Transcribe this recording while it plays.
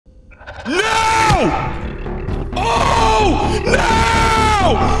No! Oh, no!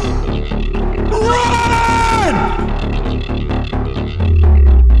 Run!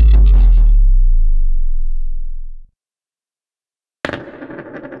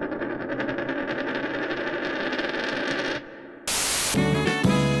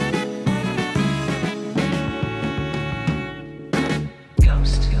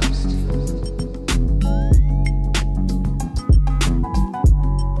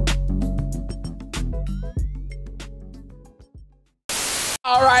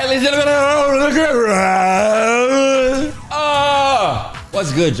 All right, ladies and gentlemen.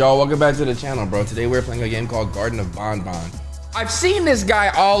 What's good, y'all? Welcome back to the channel, bro. Today we're playing a game called Garten of Banban. I've seen this guy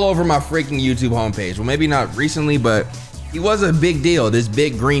all over my freaking YouTube homepage. Well, maybe not recently, but he was a big deal. This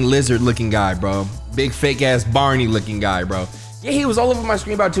big green lizard looking guy, bro. Big fake ass Barney looking guy, bro. Yeah, he was all over my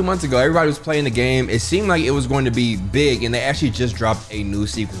screen about 2 months ago. Everybody was playing the game. It seemed like it was going to be big, and they actually just dropped a new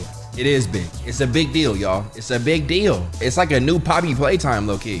sequel. It is big. It's a big deal, y'all. It's a big deal. It's like a new Poppy Playtime,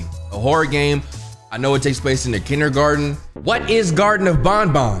 low-key. A horror game. I know it takes place in the kindergarten. What is Garten of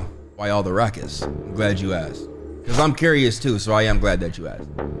Banban? Why all the ruckus? I'm glad you asked. Because I'm curious too, so I am glad that you asked.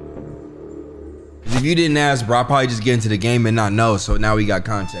 Because if you didn't ask, bro, I'll probably just get into the game and not know, so now we got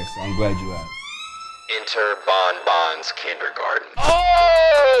context, so I'm glad you asked. Enter Banban's kindergarten.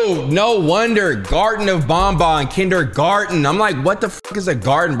 Oh, no wonder. Garten of Banban, kindergarten. I'm like, what the fuck is a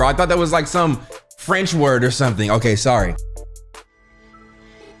garden, bro? I thought that was like some French word or something. Okay, sorry.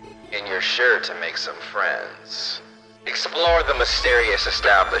 And you're sure to make some friends. Explore the mysterious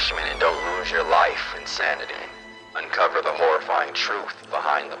establishment and don't lose your life in sanity. Uncover the horrifying truth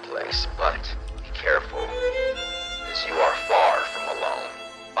behind the place, but be careful, as you are far from alone.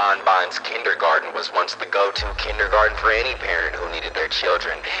 Banban's kindergarten was once the go-to kindergarten for any parent who needed their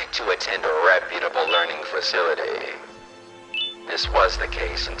children to attend a reputable learning facility. This was the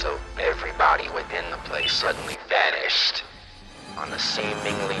case until everybody within the place suddenly vanished on a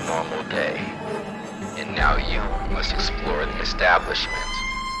seemingly normal day. And now you must explore the establishment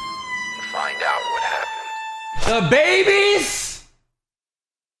and find out what happened. The babies?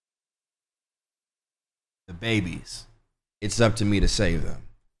 The babies. It's up to me to save them.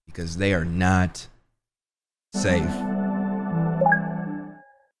 Because they are not safe.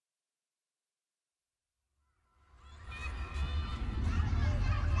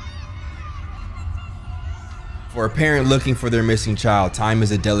 For a parent looking for their missing child, time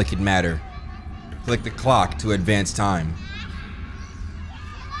is a delicate matter. Click the clock to advance time.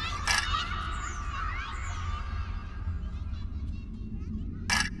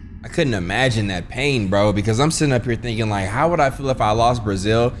 I couldn't imagine that pain, bro, because I'm sitting up here thinking like, how would I feel if I lost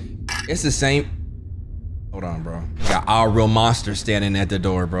Brazil? It's the same. Hold on, bro. We got our real monster standing at the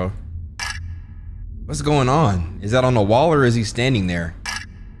door, bro. What's going on? Is that on the wall or is he standing there?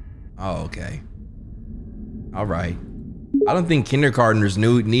 Oh, okay. All right. I don't think kindergartners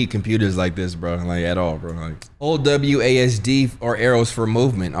need computers like this, bro. Like at all, bro. Like, hold WASD or arrows for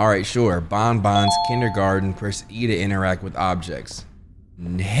movement. All right, sure. Banban's kindergarten. Press E to interact with objects.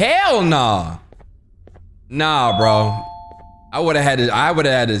 Hell nah. Nah, bro. I would have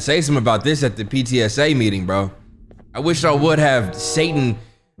had to say something about this at the PTSA meeting, bro. I wish I would have Satan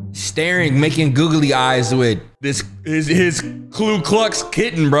staring, making googly eyes with this his Ku Klux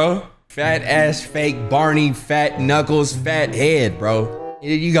kitten, bro. Fat ass fake Barney, fat knuckles, fat head, bro.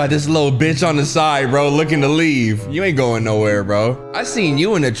 You got this little bitch on the side, bro, looking to leave. You ain't going nowhere, bro. I seen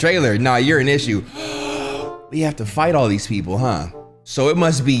you in the trailer. Nah, you're an issue. We have to fight all these people, huh? So it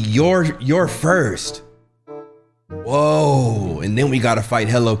must be your first. Whoa, and then we gotta fight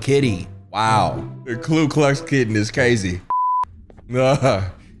Hello Kitty. Wow, the Ku Klux kitten is crazy. I'm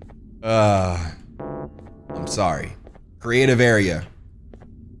sorry. Creative area.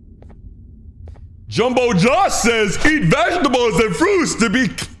 Jumbo Josh says eat vegetables and fruits to be.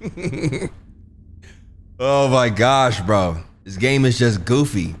 Oh my gosh, bro. This game is just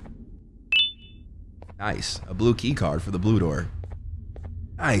goofy. Nice, a blue key card for the blue door.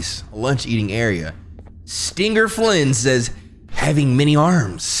 Nice, a lunch eating area. Stinger Flynn says, having many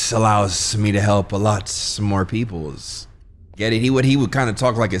arms allows me to help a lot more peoples. Get it? He would kind of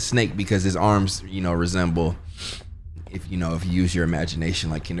talk like a snake because his arms, you know, resemble, if you use your imagination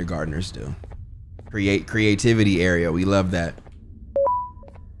like kindergartners do. Creativity area, we love that.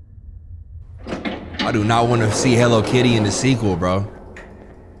 I do not want to see Hello Kitty in the sequel, bro.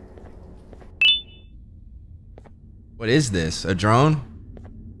 What is this, a drone?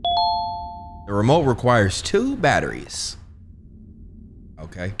 The remote requires 2 batteries.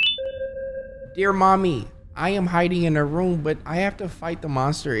 Okay. Dear mommy, I am hiding in a room, but I have to fight the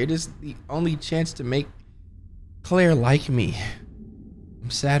monster. It is the only chance to make Claire like me. I'm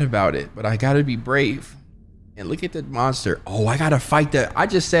sad about it, but I gotta be brave. And look at the monster. Oh, I gotta fight that. I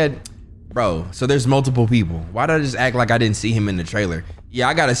just said, bro, so there's multiple people. Why did I just act like I didn't see him in the trailer? Yeah,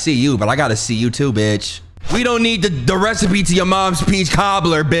 I gotta see you, but I gotta see you too, bitch. We don't need the recipe to your mom's peach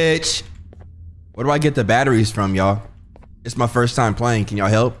cobbler, bitch. Where do I get the batteries from, y'all? It's my first time playing. Can y'all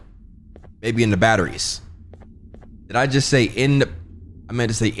help? Maybe in the batteries. Did I just say in the... I meant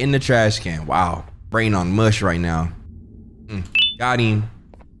to say in the trash can. Wow. Brain on mush right now. Got him.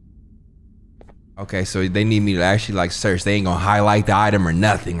 Okay, so they need me to actually like search. They ain't gonna highlight the item or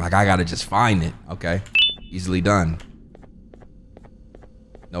nothing. Like I gotta just find it. Okay. Easily done.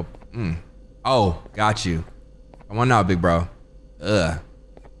 Nope. Oh, got you. Come on now, big bro. Ugh.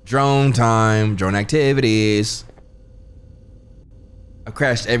 Drone time. Drone activities. I've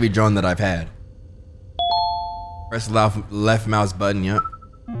crashed every drone that I've had. Press the left mouse button, yep.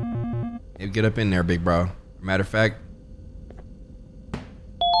 Maybe get up in there, big bro. Matter of fact,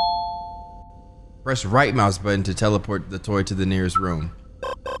 press right mouse button to teleport the toy to the nearest room.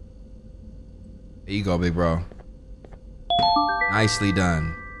 There you go, big bro. Nicely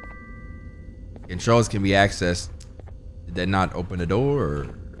done. Controls can be accessed. Did that not open the door? Or...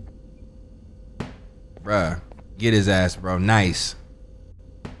 Bruh, get his ass, bro. Nice.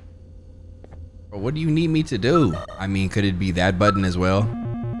 Bro, what do you need me to do? I mean, could it be that button as well?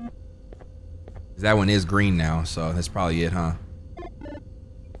 That one is green now, so that's probably it, huh?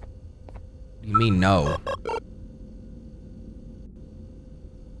 What do you mean no?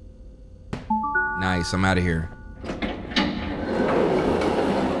 Nice, I'm out of here.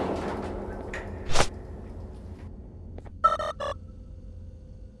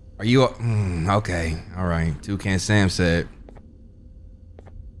 Are you okay, all right. Toucan Sam said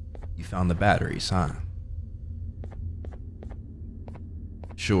you found the batteries, huh?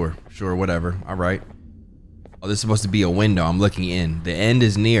 Sure, whatever. All right. Oh, this is supposed to be a window. I'm looking in. The end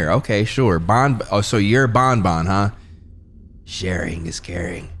is near. Okay, sure. Oh, so you're Banban, huh? Sharing is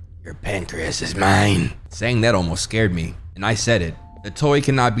caring. Your pancreas is mine. Saying that almost scared me, and I said it. The toy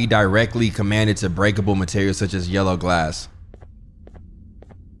cannot be directly commanded to breakable materials such as yellow glass.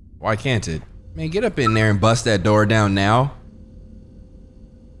 Why can't it? Man, get up in there and bust that door down now.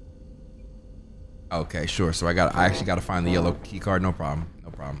 Okay, sure. So I actually gotta find the yellow key card. No problem.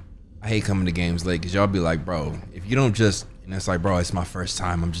 I hate coming to games late because y'all be like, bro, if you don't just, and it's like, bro, it's my first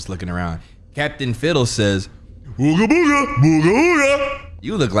time. I'm just looking around. Captain Fiddle says, booga booga, booga booga.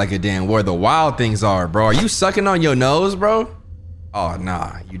 You look like a damn where the wild things are, bro. Are you sucking on your nose, bro? Oh,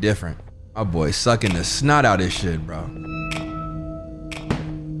 nah, you different. My boy sucking the snot out his shit, bro.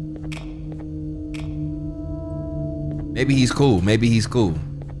 Maybe he's cool.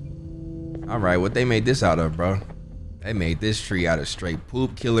 All right, what they made this out of, bro? They made this tree out of straight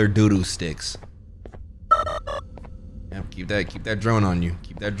poop killer doo-doo sticks. Yep, keep that drone on you.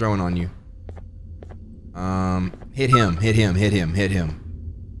 Hit him.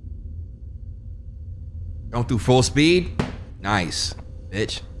 Going through full speed? Nice,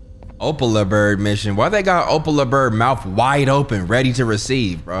 bitch. Opala bird mission. Why they got Opala bird mouth wide open, ready to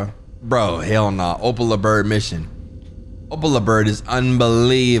receive, bro? Bro, hell nah. Opala bird mission. Opala bird is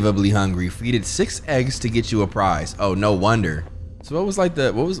unbelievably hungry. Feed it 6 eggs to get you a prize. Oh, no wonder. So what was like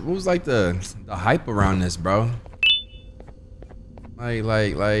the hype around this, bro?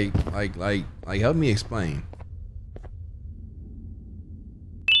 Like help me explain.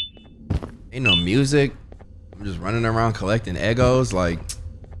 Ain't no music. I'm just running around collecting Eggos. Like,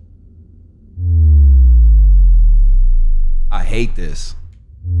 I hate this.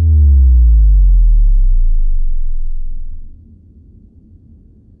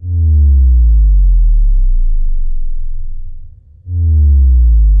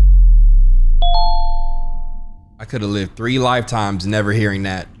 I could have lived 3 lifetimes never hearing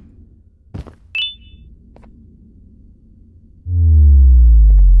that.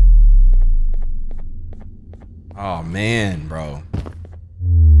 Oh man, bro.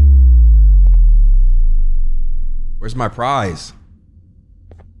 Where's my prize?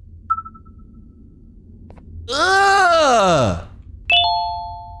 Ugh!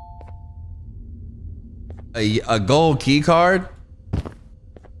 A gold key card?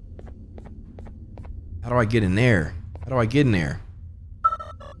 How do I get in there?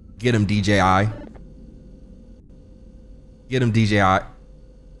 Get him, DJI.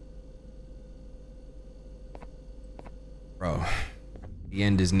 Bro, the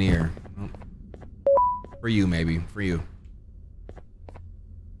end is near. For you, maybe. For you.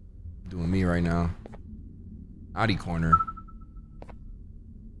 Doing me right now. Naughty corner.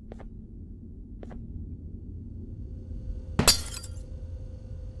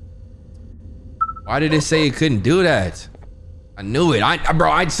 Why did it say it couldn't do that? I knew it.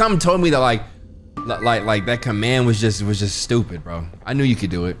 Bro, something told me that like that command was just stupid, bro. I knew you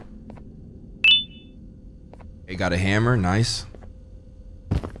could do it. Hey, got a hammer, nice.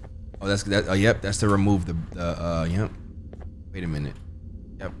 Oh, that's that. Oh, yep, that's to remove the yep. Wait a minute.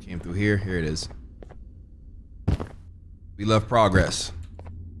 Yep, came through here. Here it is. We love progress.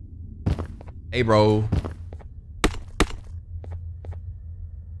 Hey, bro.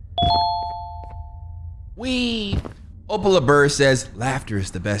 Opala Bird says, laughter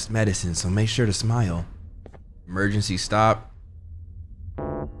is the best medicine, so make sure to smile. Emergency stop.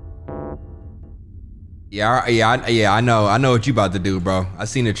 Yeah, I know what you about to do, bro. I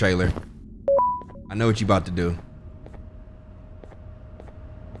seen the trailer. I know what you about to do.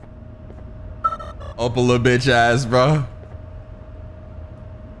 Opala bitch ass, bro.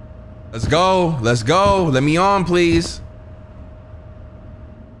 Let's go. Let's go. Let me on, please.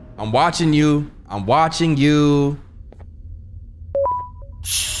 I'm watching you. I'm watching you.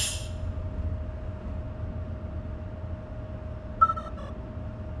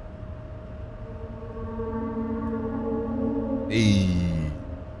 Hey.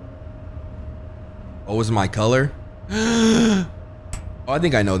 Oh, is my color? Oh, I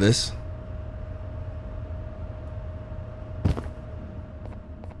think I know this.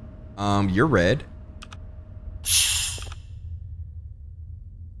 You're red.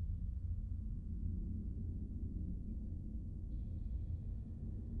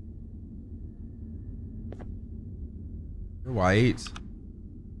 You're white.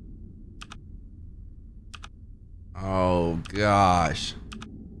 Oh gosh.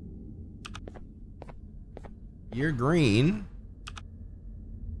 You're green.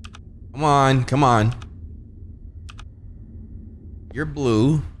 Come on, come on. You're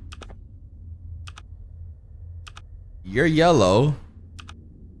blue. You're yellow.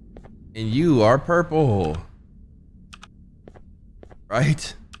 And you are purple.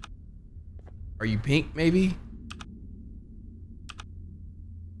 Right? Are you pink maybe?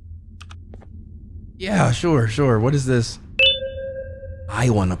 Yeah, sure. What is this? I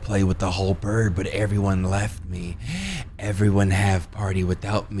want to play with the whole bird, but everyone left me. Everyone have party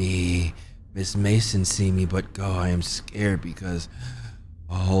without me. Miss Mason see me, but go. I am scared because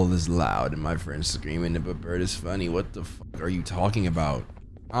a hole is loud and my friends screaming, but bird is funny. What the fuck are you talking about?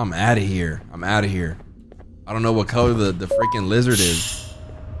 I'm out of here. I'm out of here. I don't know what color the freaking lizard is.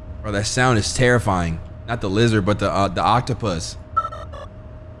 Bro, that sound is terrifying. Not the lizard, but the octopus.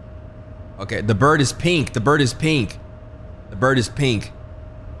 Okay, the bird is pink. The bird is pink. The bird is pink.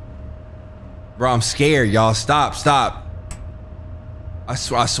 Bro, I'm scared, y'all. Stop. I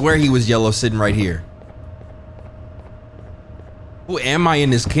swear he was yellow sitting right here. Who am I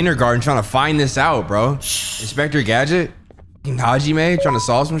in this kindergarten trying to find this out, bro? Inspector Gadget? Fucking Hajime trying to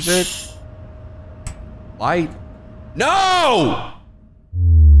solve some shit? Light? No!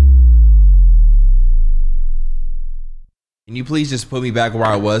 Can you please just put me back where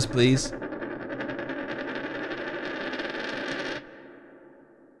I was, please?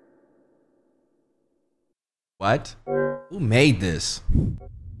 What? Who made this?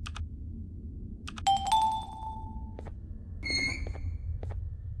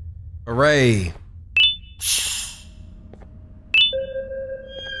 Hooray.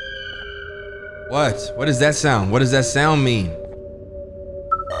 What? What does that sound? What does that sound mean?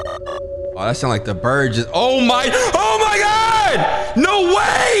 Oh, that sound like the bird just, oh my God! No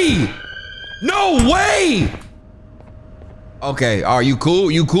way! No way! Okay, are you cool?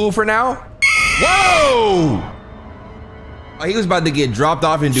 You cool for now? Whoa! Oh, he was about to get dropped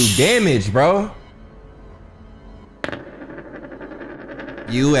off and do damage, bro.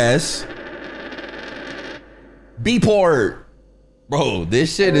 US. B-port. Bro,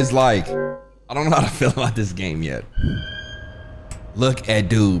 this shit is like, I don't know how to feel about this game yet. Look at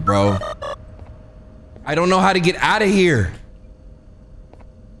dude, bro. I don't know how to get out of here.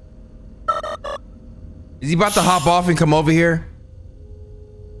 Is he about to hop off and come over here?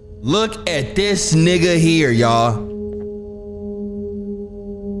 Look at this nigga here, y'all.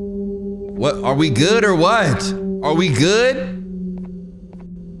 What, are we good or what? Are we good?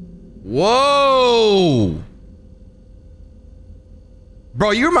 Whoa.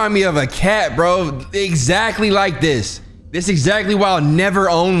 Bro, you remind me of a cat, bro. Exactly like this. This is exactly why I'll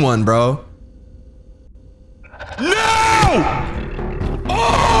never own one, bro. No!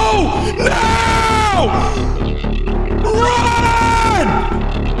 Oh! No! Run!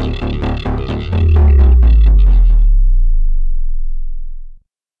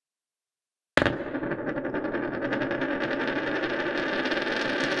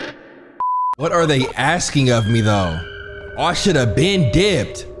 What are they asking of me though? Oh, I should have been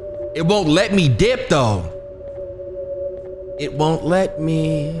dipped. It won't let me dip though. It won't let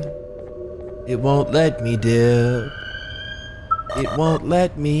me. It won't let me dip. It won't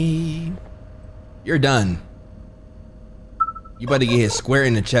let me. You're done. You about to get hit square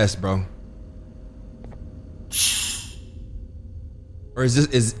in the chest, bro. Or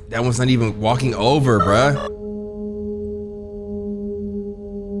is that one's not even walking over, bruh?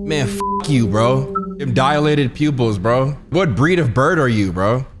 Man, f you, bro. Them dilated pupils, bro. What breed of bird are you,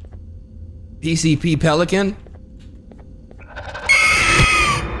 bro? PCP pelican?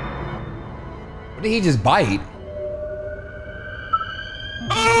 What did he just bite?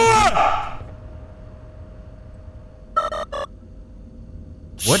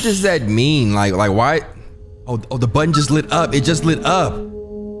 What does that mean? Like why? Oh, the button just lit up. It just lit up.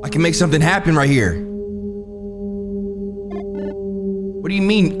 I can make something happen right here. What do you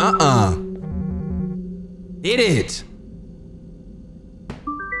mean? Hit it.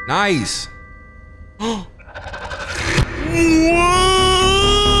 Nice. Oh,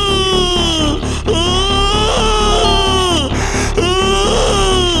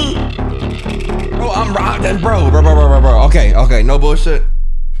 I'm right. Bro. Okay, no bullshit.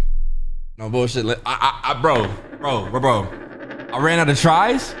 No bullshit. Bro. I ran out of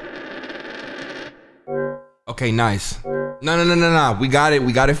tries. Okay, nice. No. We got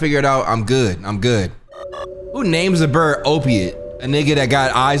it figured out. I'm good. Who names a bird opiate? A nigga that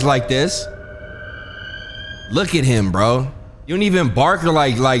got eyes like this? Look at him, bro. You don't even bark or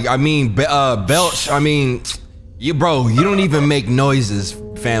belch. I mean, you don't even make noises,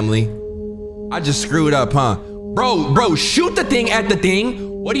 family. I just screwed up, huh? Bro, shoot the thing at the thing.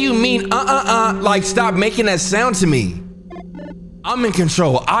 What do you mean, like, stop making that sound to me. I'm in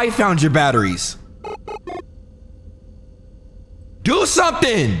control. I found your batteries. Do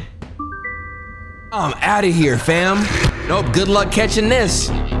something. I'm out of here, fam. Nope, good luck catching this.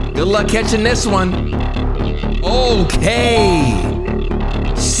 Good luck catching this one. Okay.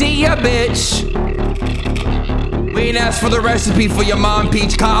 See ya, bitch. We ain't asked for the recipe for your mom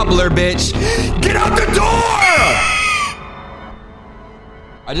peach cobbler, bitch. Get out the door!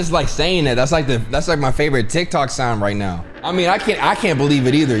 I just like saying that. That's like my favorite TikTok sound right now. I mean, I can't believe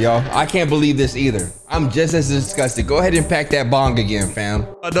it either, y'all. I can't believe this either. I'm just as disgusted. Go ahead and pack that bong again, fam.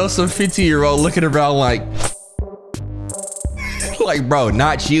 I know some 50-year-old looking around like, bro,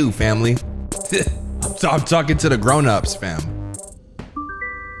 not you, family. I'm talking to the grown-ups, fam.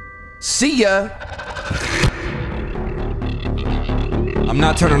 See ya. I'm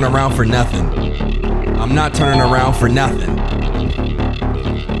not turning around for nothing. I'm not turning around for nothing.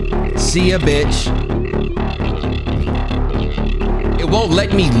 See ya, bitch. It won't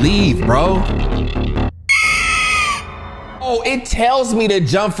let me leave, bro. Oh, it tells me to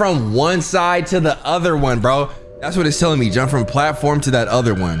jump from one side to the other one, bro. That's what it's telling me. Jump from platform to that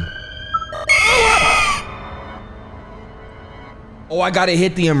other one. Oh, I gotta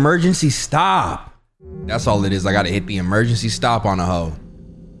hit the emergency stop. That's all it is. I gotta hit the emergency stop on a hoe.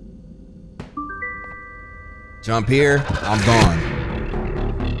 Jump here, I'm gone.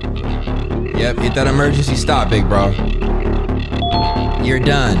 Yep, hit that emergency stop, big bro. You're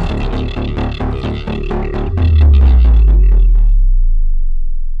done.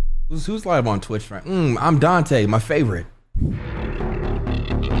 Who's live on Twitch, right? I'm Dante, my favorite.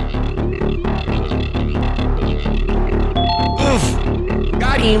 Oof.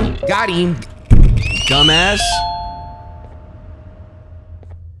 Got him. Dumbass.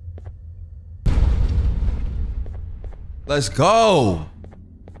 Let's go.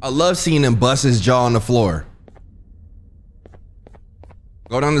 I love seeing him bust his jaw on the floor.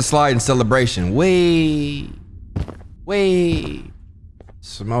 Go down the slide in celebration. Wait.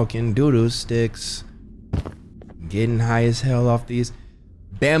 Smoking doo-doo sticks. Getting high as hell off these.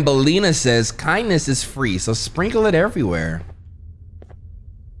 Bambalina says kindness is free, so sprinkle it everywhere.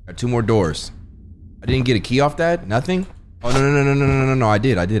 Got 2 more doors. I didn't get a key off that? Nothing? Oh, no, I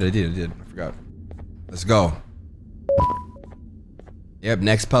did. I forgot. Let's go. Yep,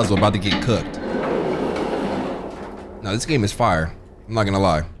 next puzzle about to get cooked. No, this game is fire. I'm not gonna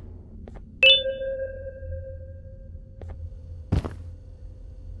lie.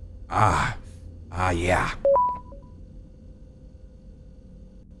 Yeah.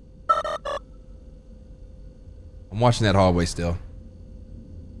 I'm watching that hallway still.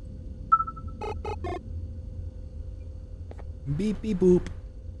 Beep beep boop.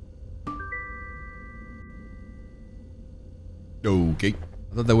 Okay.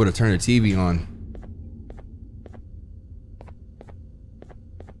 I thought that would have turned the TV on.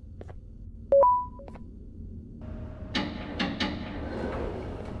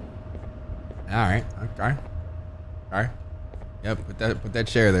 Alright, okay. Alright. Yep, put that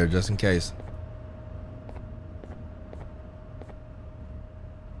chair there just in case.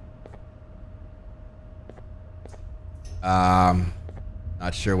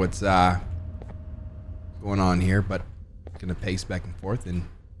 Not sure what's going on here, but gonna pace back and forth in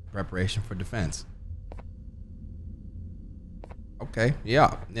preparation for defense. Okay,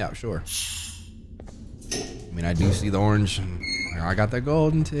 yeah, sure. I mean, I do see the orange. I got the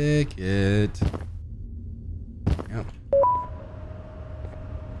golden ticket. Yep.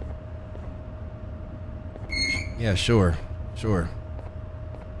 Yeah, sure.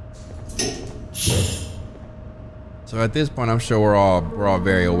 So at this point, I'm sure we're all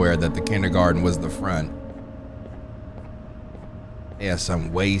very aware that the kindergarten was the front. Yeah,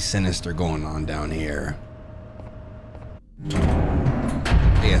 some way sinister going on down here.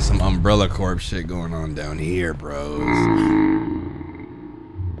 Yeah, some Umbrella Corp shit going on down here, bros.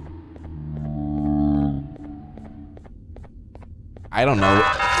 I don't know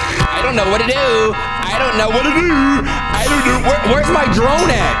what to do. I don't know. Where's my drone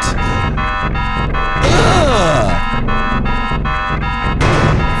at? Ugh.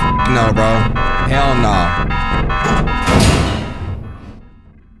 No, bro. Hell no.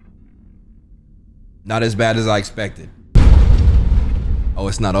 Not as bad as I expected. Oh,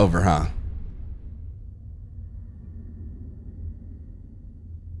 it's not over, huh?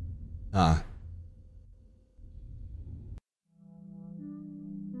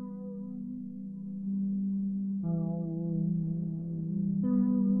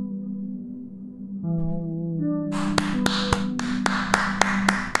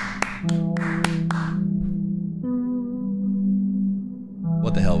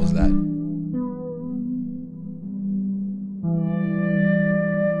 What the hell was that?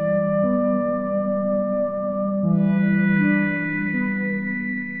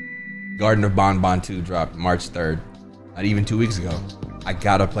 Garten of Banban 2 dropped March 3rd. Not even 2 weeks ago. I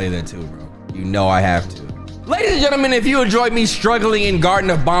gotta play that too, bro. You know I have to. Ladies and gentlemen, if you enjoyed me struggling in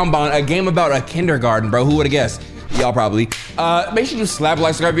Garten of Banban, a game about a kindergarten, bro, who would've guessed? Y'all probably. Make sure you slap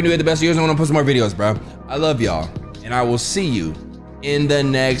like, subscribe if you're new, hit the best videos, and I wanna post more videos, bro. I love y'all, and I will see you in the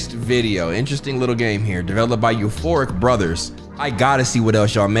next video. Interesting little game here, developed by Euphoric Brothers. I gotta see what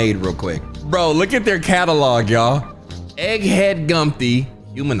else y'all made real quick. Bro, look at their catalog, y'all. Egghead Gumpty,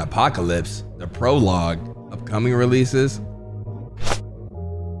 Human Apocalypse, the prologue, upcoming releases.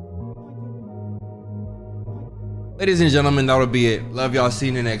 Ladies and gentlemen, that'll be it. Love y'all. See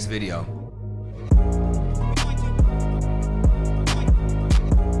you in the next video.